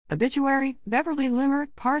Obituary, Beverly,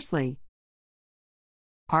 Limerick, Parsley.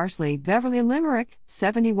 Parsley, Beverly, Limerick,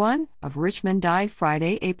 71, of Richmond, died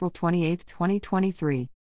Friday, April 28, 2023.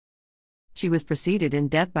 She was preceded in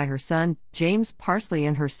death by her son, James Parsley,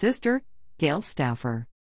 and her sister, Gail Stauffer.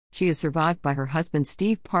 She is survived by her husband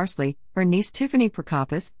Steve Parsley, her niece Tiffany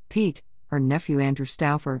Prokopis, Pete, her nephew Andrew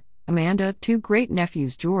Stauffer, Amanda, two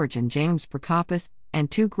great-nephews George and James Prokopis,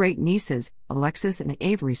 and two great-nieces, Alexis and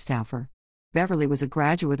Avery Stauffer. Beverly was a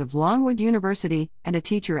graduate of Longwood University and a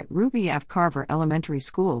teacher at Ruby F. Carver Elementary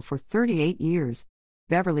School for 38 years.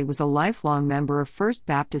 Beverly was a lifelong member of First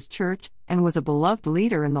Baptist Church and was a beloved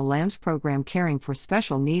leader in the LAMS program caring for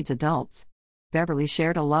special needs adults. Beverly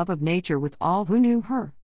shared a love of nature with all who knew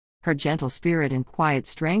her. Her gentle spirit and quiet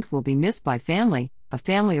strength will be missed by family, a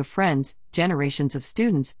family of friends, generations of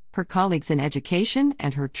students, her colleagues in education,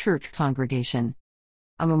 and her church congregation.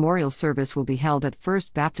 A memorial service will be held at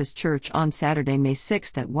First Baptist Church on Saturday, May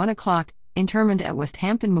 6 at 1 o'clock, interment at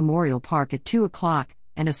Westhampton Memorial Park at 2 o'clock,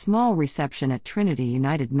 and a small reception at Trinity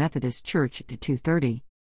United Methodist Church at 2:30.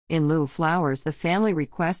 In lieu of flowers, the family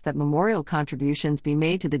requests that memorial contributions be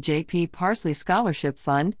made to the J.P. Parsley Scholarship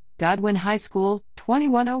Fund, Godwin High School,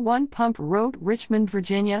 2101 Pump Road, Richmond,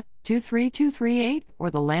 Virginia, 23238,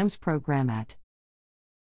 or the LAMS program at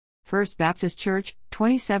First Baptist Church,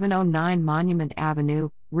 2709 Monument Avenue,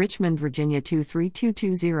 Richmond, Virginia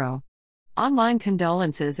 23220. Online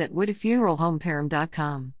condolences at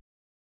woodyfuneralhomeparham.com.